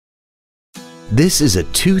This is a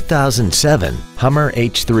 2007 Hummer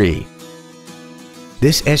H3.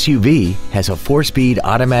 This SUV has a 4-speed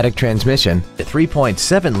automatic transmission, a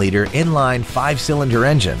 3.7-liter inline 5-cylinder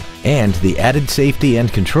engine, and the added safety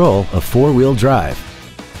and control of 4-wheel drive.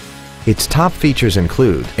 Its top features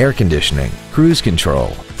include air conditioning, cruise control,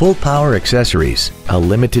 full power accessories, a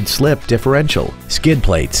limited slip differential, skid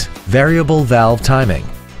plates, variable valve timing,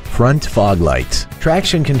 front fog lights,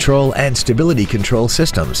 traction control and stability control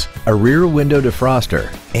systems, a rear window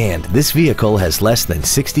defroster, and this vehicle has less than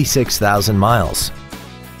 66,000 miles.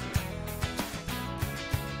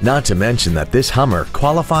 Not to mention that this Hummer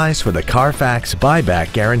qualifies for the Carfax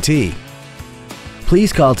buyback guarantee.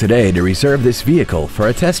 Please call today to reserve this vehicle for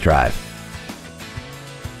a test drive.